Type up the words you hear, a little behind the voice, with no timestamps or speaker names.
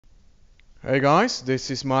Hey guys, this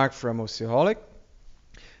is Mark from Oceaholic.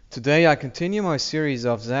 Today I continue my series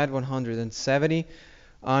of Z170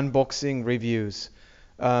 unboxing reviews.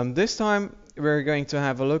 This time we're going to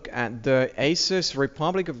have a look at the ASUS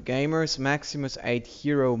Republic of Gamers Maximus VIII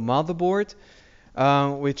Hero motherboard,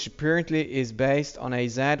 which apparently is based on a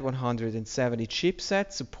Z170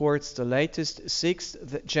 chipset, supports the latest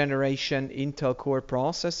 6th generation Intel Core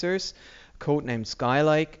processors, codenamed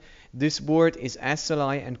Skylake. This board is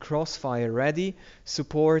SLI and Crossfire ready,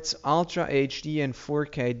 supports Ultra HD and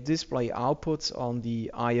 4K display outputs on the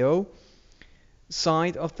I/O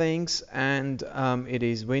side of things, and it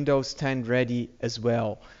is Windows 10 ready as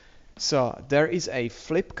well. So there is a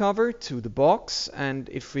flip cover to the box, and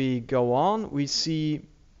if we go on, we see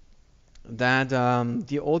that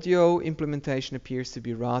the audio implementation appears to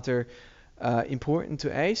be rather important to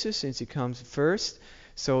ASUS since it comes first.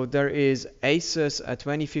 So there is ASUS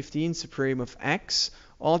 2015 Supreme of X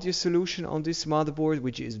audio solution on this motherboard,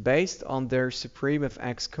 which is based on their Supreme of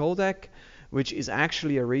X codec, which is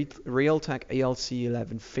actually a Realtek ALC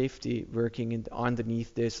 1150 working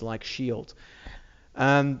underneath this like shield.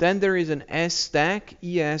 Then there is an S-Stack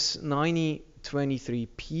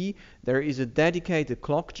ES9023P. There is a dedicated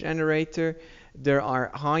clock generator. There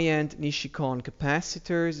are high-end Nichicon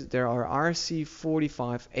capacitors. There are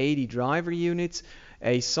RC4580 driver units.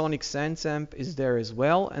 A Sonic Sense amp is there as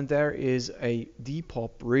well, and there is a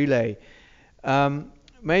D-pop relay.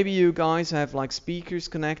 Maybe you guys have like speakers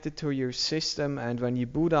connected to your system, and when you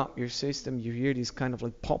boot up your system, you hear this kind of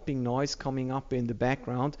like popping noise coming up in the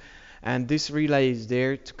background, and this relay is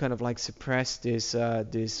there to kind of like suppress this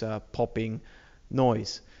popping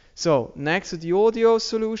noise. So next to the audio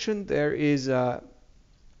solution, there is ASUS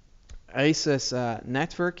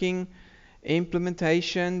networking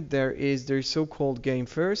implementation. There is their so-called Game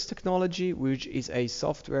First technology, which is a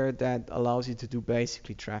software that allows you to do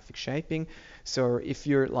basically traffic shaping. So if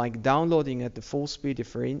you're like downloading at the full speed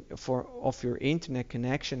of your internet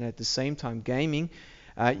connection at the same time gaming,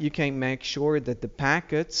 you can make sure that the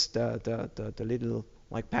packets, the little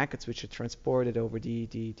like packets which are transported over the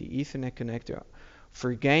Ethernet connector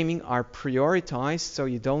for gaming are prioritized, so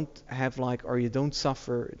you don't have like, or you don't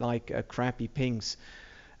suffer like crappy pings.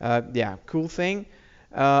 Yeah, cool thing.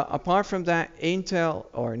 Apart from that, Intel,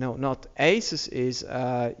 or no, not ASUS, is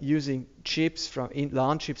using chips from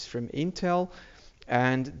LAN chips from Intel,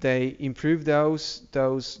 and they improve those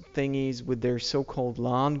thingies with their so-called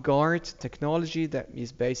LAN guard technology. That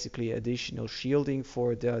is basically additional shielding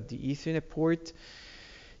for the Ethernet port.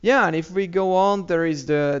 Yeah, and if we go on, there is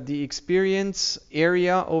the experience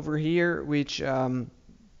area over here, which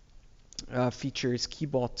features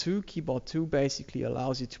Keyboard 2. Keyboard 2 basically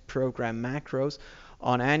allows you to program macros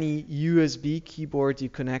on any USB keyboard you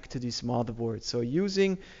connect to this motherboard. So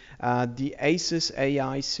using the ASUS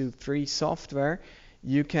AI Suite 3 software,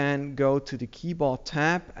 you can go to the keyboard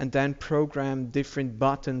tab and then program different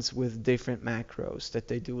buttons with different macros that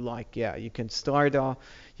they do. Like, yeah, you can start up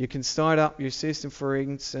your system, for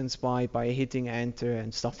instance, by hitting enter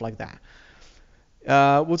and stuff like that.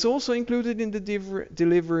 What's also included in the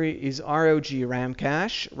delivery is ROG RAM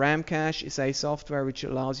Cache. RAM Cache is a software which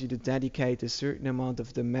allows you to dedicate a certain amount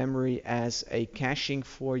of the memory as a caching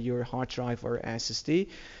for your hard drive or SSD.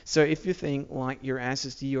 So if you think like your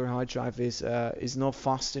SSD or hard drive is not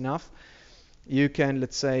fast enough, you can,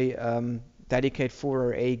 let's say, dedicate 4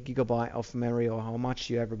 or 8 gigabyte of memory, or how much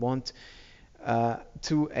you ever want,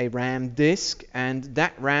 to a RAM disk, and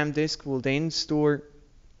that RAM disk will then store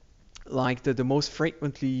like the most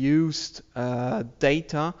frequently used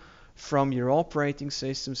data from your operating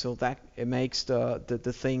system, so that it makes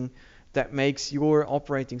the thing that makes your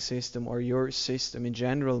operating system or your system in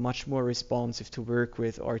general much more responsive to work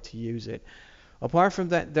with or to use it. Apart from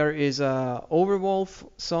that, there is Overwolf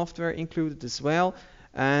software included as well,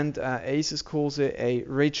 and ASUS calls it a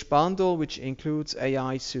rich bundle, which includes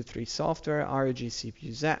AI Suite 3 software, ROG CPU,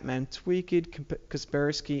 Zapman, Tweakit,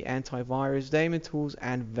 Kaspersky, antivirus, daemon tools,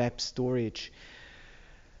 and web storage.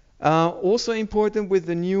 Also important with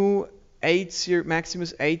the new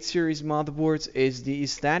Maximus 8 series motherboards is the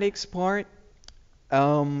aesthetics part.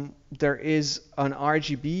 There is an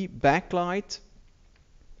RGB backlight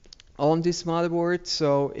on this motherboard,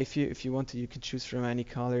 so if you want to, you can choose from any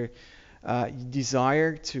color you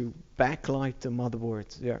desire to backlight the motherboard.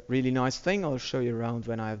 Yeah, really nice thing. I'll show you around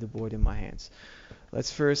when I have the board in my hands.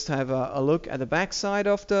 Let's first have a look at the back side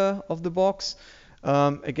of the box.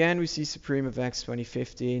 Again, we see Supreme of X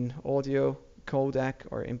 2015 audio codec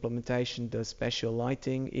or implementation, the special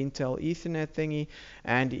lighting, Intel Ethernet thingy,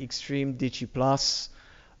 and the Extreme Digi Plus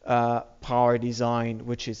power design,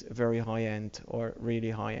 which is very high end or really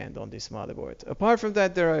high end on this motherboard. Apart from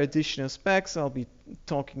that, there are additional specs. I'll be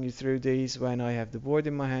talking you through these when I have the board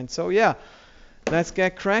in my hand. So yeah, let's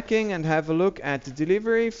get cracking and have a look at the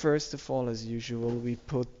delivery. First of all, as usual, we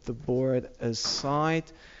put the board aside.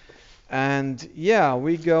 And yeah,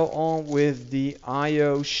 we go on with the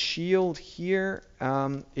I/O shield here.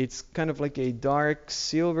 It's kind of like a dark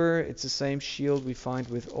silver. It's the same shield we find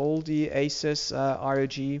with all the ASUS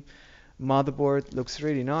ROG motherboard. Looks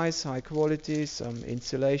really nice, high quality, some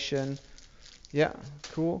insulation. Yeah,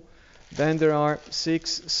 cool. Then there are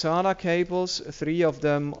 6 SATA cables. 3 of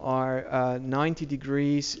them are 90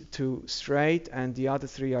 degrees to straight, and the other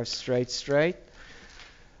 3 are straight.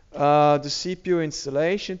 The CPU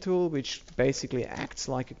installation tool, which basically acts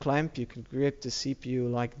like a clamp. You can grip the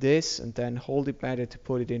CPU like this and then hold it better to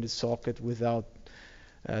put it in the socket without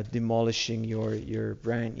demolishing your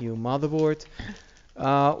brand new motherboard.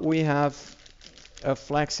 We have a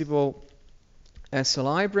flexible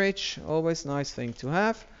SLI bridge, always nice thing to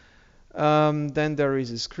have. Then there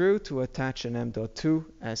is a screw to attach an M.2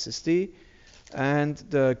 SSD. And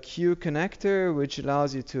the Q connector, which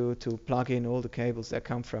allows you to plug in all the cables that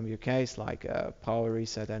come from your case, like power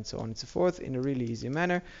reset and so on and so forth, in a really easy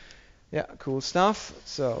manner. Yeah, cool stuff.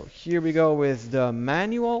 So here we go with the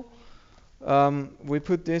manual. We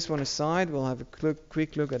put this one aside. We'll have a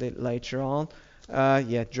quick look at it later on.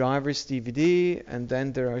 Yeah, driver's DVD, and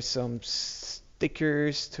then there are some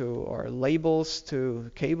stickers or labels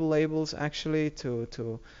cable labels actually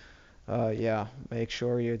to yeah, make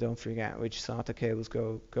sure you don't forget which SATA cables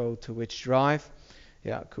go to which drive.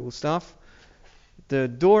 Yeah, cool stuff. The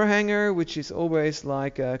door hanger, which is always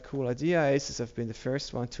like a cool idea. ASUS have been the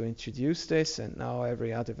first one to introduce this, and now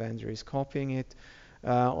every other vendor is copying it.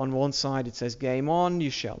 On one side it says game on, you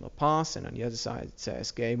shall not pass, and on the other side it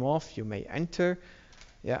says game off, you may enter.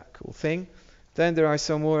 Yeah, cool thing. Then there are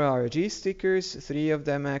some more ROG stickers, 3 of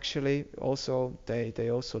them actually. Also, they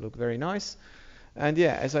also look very nice. And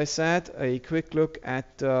yeah, as I said, a quick look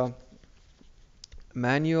at the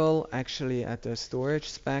manual, actually at the storage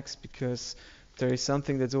specs, because there is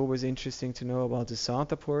something that's always interesting to know about the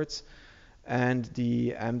SATA ports and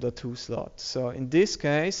the M.2 slot. So in this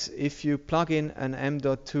case, if you plug in an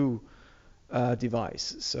M.2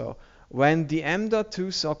 device, so when the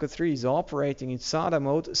M.2 socket 3 is operating in SATA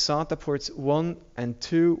mode, SATA ports 1 and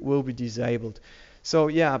 2 will be disabled. So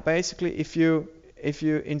yeah, basically if you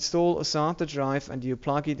install a SATA drive and you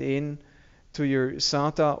plug it in to your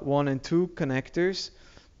SATA 1 and 2 connectors,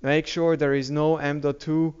 make sure there is no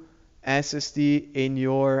M.2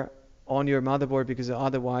 SSD on your motherboard, because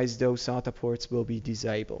otherwise those SATA ports will be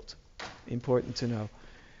disabled. Important to know.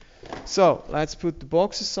 So let's put the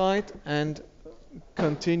box aside and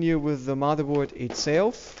continue with the motherboard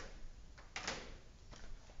itself.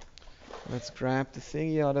 Let's grab the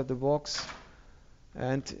thingy out of the box,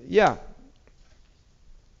 and yeah,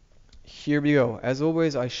 here we go. As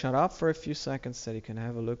always, I shut up for a few seconds so you can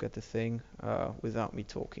have a look at the thing without me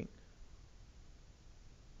talking.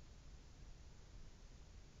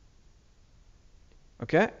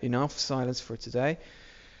 Okay, enough silence for today.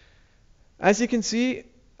 As you can see,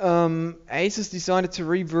 ASUS decided to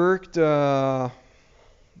rework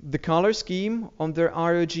the color scheme on their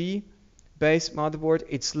ROG based motherboard.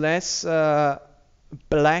 It's less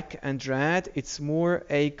black and red. It's more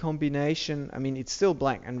a combination. I mean, it's still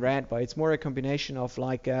black and red, but it's more a combination of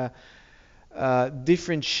like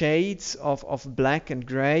different shades of black and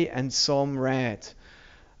gray and some red.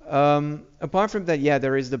 Apart from that, yeah,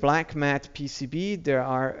 there is the black matte PCB. There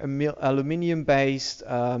are aluminum based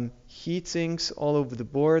heat sinks all over the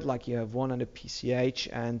board, like you have one on the PCH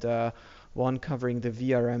and one covering the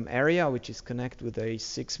VRM area, which is connected with a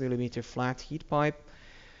 6mm flat heat pipe.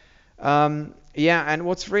 Yeah, and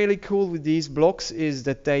what's really cool with these blocks is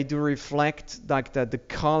that they do reflect like the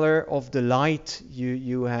color of the light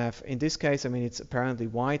you have. In this case, I mean, it's apparently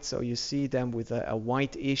white, so you see them with a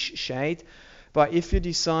whitish shade. But if you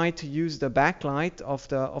decide to use the backlight of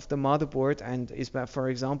the motherboard and for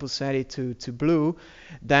example set it to blue,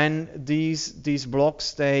 then these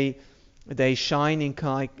blocks they shine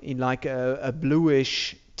in like a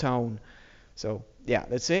bluish tone. So yeah,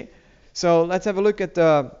 that's it. So let's have a look at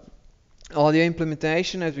the audio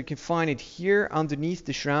implementation, as we can find it here underneath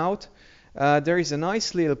the shroud. There is a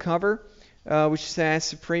nice little cover which says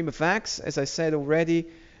Supreme FX. As I said already,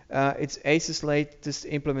 it's ASUS latest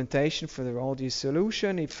implementation for the audio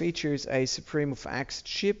solution. It features a Supreme FX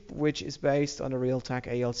chip, which is based on a Realtek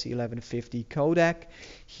ALC 1150 codec.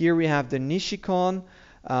 Here we have the Nishikon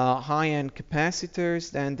high-end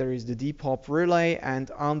capacitors. Then there is the Depop relay,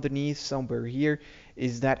 and underneath somewhere here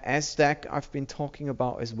is that SDAC I've been talking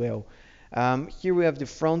about as well. Here we have the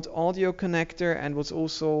front audio connector, and what's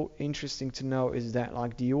also interesting to know is that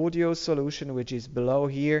like the audio solution, which is below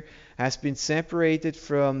here, has been separated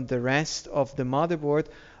from the rest of the motherboard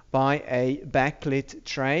by a backlit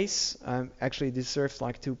trace. Actually, this serves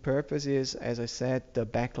like two purposes, as I said, the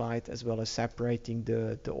backlight as well as separating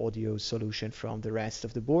the audio solution from the rest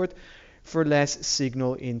of the board for less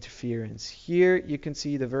signal interference. Here you can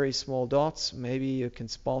see the very small dots, maybe you can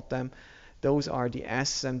spot them. Those are the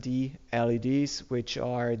SMD LEDs, which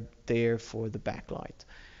are there for the backlight.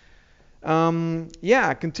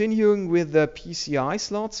 Yeah, continuing with the PCI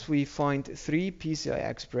slots, we find 3 PCI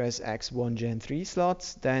Express X1 Gen 3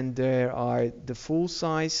 slots. Then there are the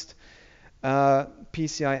full-sized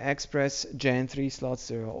PCI Express Gen 3 slots.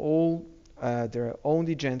 There are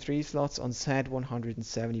only Gen 3 slots on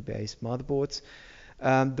Z170 based motherboards.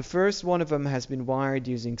 The first one of them has been wired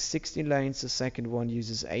using 16 lanes, the second one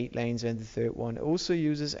uses 8 lanes, and the third one also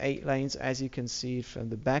uses 8 lanes. As you can see from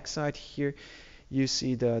the back side here, you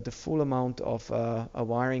see the full amount of a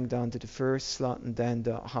wiring done to the first slot, and then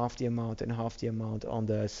half the amount and half the amount on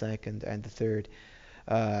the second and the third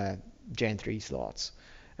Gen 3 slots.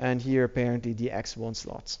 And here apparently the X1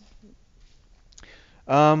 slots.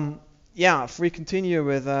 Yeah, if we continue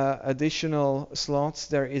with additional slots,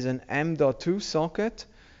 there is an M.2 socket,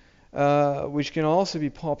 which can also be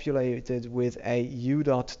populated with a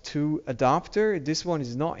U.2 adapter. This one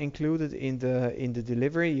is not included in the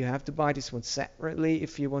delivery. You have to buy this one separately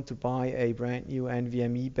if you want to buy a brand new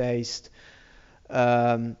NVMe based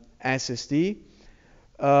SSD.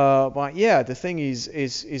 But yeah, the thing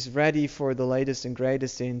is ready for the latest and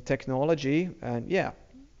greatest in technology, and yeah,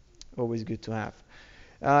 always good to have.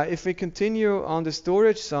 If we continue on the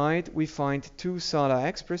storage side, we find 2 SATA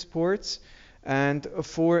Express ports and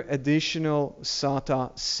 4 additional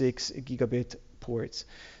SATA 6 gigabit ports.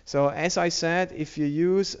 So as I said, if you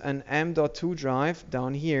use an M.2 drive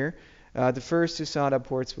down here, the first 2 SATA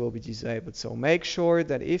ports will be disabled. So make sure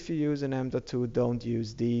that if you use an M.2, don't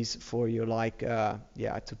use these for your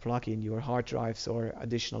to plug in your hard drives or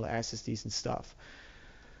additional SSDs and stuff.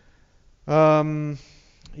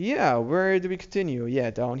 Yeah, where do we continue? Yeah,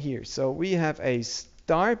 down here. So we have a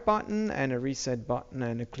start button and a reset button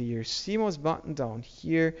and a clear CMOS button down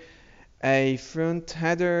here. A front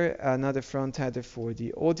header, another front header for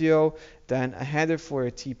the audio, then a header for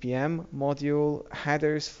a TPM module,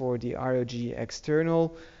 headers for the ROG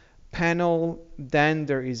external panel. Then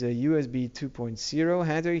there is a USB 2.0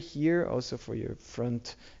 header here, also for your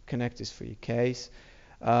front connectors for your case.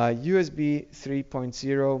 USB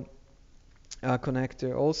 3.0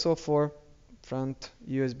 connector also for front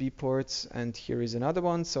USB ports, and here is another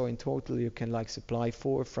one. So in total you can like supply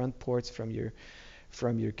 4 front ports from your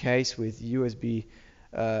case with USB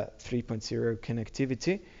 3.0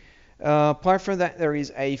 connectivity. Apart from that, there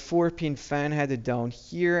is a 4-pin fan header down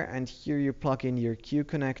here, and here you plug in your Q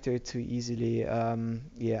connector to easily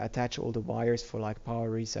attach all the wires for like power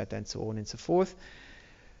reset and so on and so forth.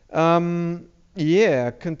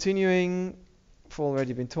 Yeah, continuing, I've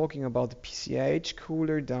already been talking about the PCH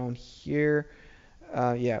cooler down here.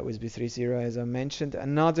 USB 3.0 as I mentioned.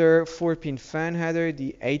 Another 4-pin fan header,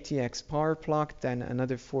 the ATX power plug, then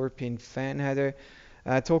another 4-pin fan header.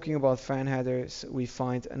 Talking about fan headers, we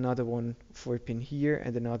find another 4-pin here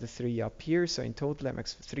and another 3 up here. So in total that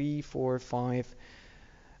makes 3, 4, 5,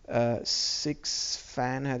 6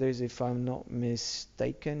 fan headers if I'm not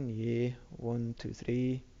mistaken. Yeah, 1, 2,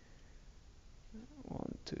 3.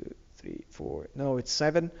 1, 2, 3, 4. No, it's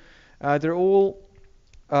 7. They're all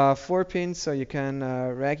 4 pins, so you can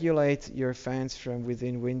regulate your fans from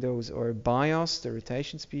within Windows or BIOS, the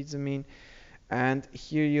rotation speeds I mean. And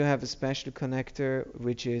here you have a special connector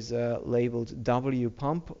which is labeled W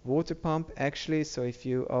pump, water pump actually. So if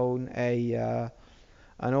you own an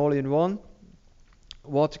all-in-one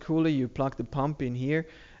water cooler, you plug the pump in here,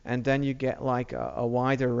 and then you get like a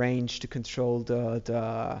wider range to control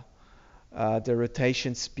the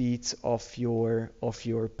rotation speeds of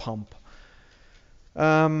your pump.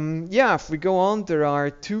 If we go on, there are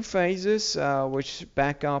 2 phases which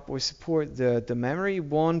back up or support the memory.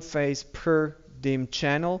 1 phase per DIMM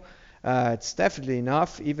channel. It's definitely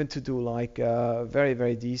enough even to do like very,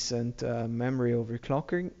 very decent memory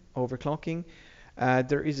overclocking.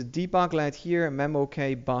 There is a debug LED here, a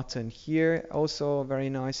MemOK button here. Also a very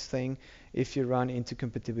nice thing if you run into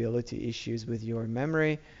compatibility issues with your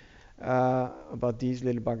memory. About these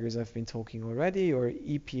little buggers I've been talking already, or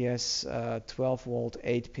EPS 12 volt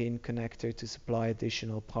 8-pin connector to supply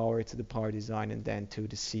additional power to the power design and then to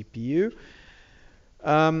the CPU.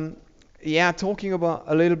 yeah, talking about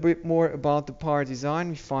a little bit more about the power design,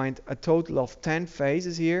 we find a total of 10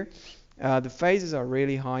 phases here. The phases are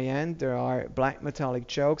really high end. There are black metallic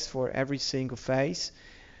chokes for every single phase.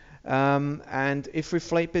 And if we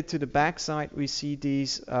flip it to the back side, we see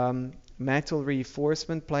these metal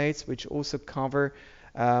reinforcement plates, which also cover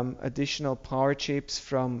additional power chips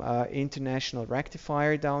from International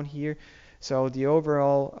Rectifier down here. So the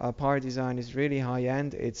overall power design is really high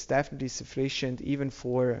end. It's definitely sufficient even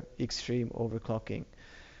for extreme overclocking.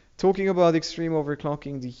 Talking about extreme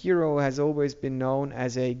overclocking, the Hero has always been known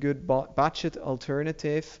as a good budget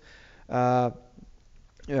alternative to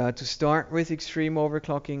start with extreme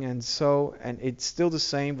overclocking, and it's still the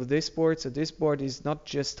same with this board. So this board is not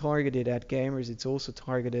just targeted at gamers, it's also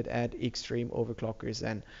targeted at extreme overclockers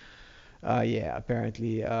and yeah,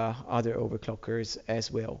 apparently other overclockers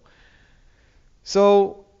as well.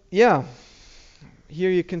 So yeah, here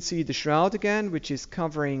you can see the shroud again, which is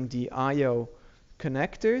covering the I/O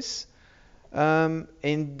connectors.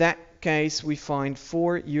 In that case, we find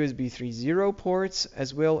 4 USB 3.0 ports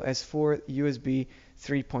as well as 4 USB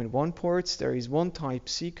 3.1 ports. There is 1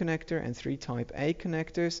 Type-C connector and 3 Type-A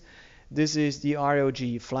connectors. This is the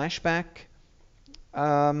ROG flashback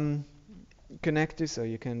connector, so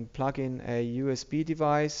you can plug in a USB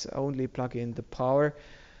device, only plug in the power,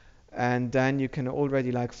 and then you can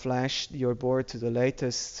already like flash your board to the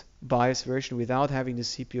latest BIOS version without having the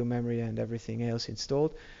CPU memory and everything else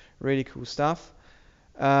installed. Really cool stuff.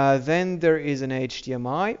 Then there is an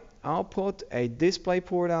HDMI output, a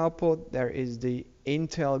DisplayPort output. There is the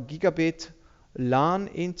Intel Gigabit LAN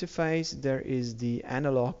interface. There is the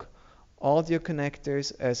analog audio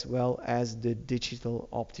connectors as well as the digital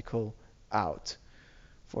optical out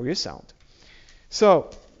for your sound.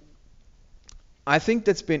 So I think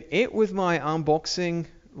that's been it with my unboxing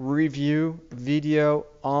review video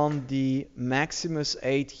on the Maximus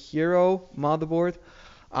VIII Hero motherboard.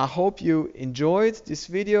 I hope you enjoyed this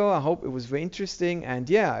video. I hope it was very interesting. And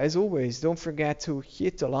yeah, as always, don't forget to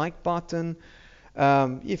hit the like button.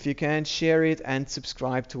 If you can, share it and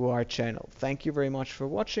subscribe to our channel. Thank you very much for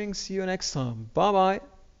watching. See you next time. Bye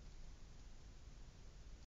bye.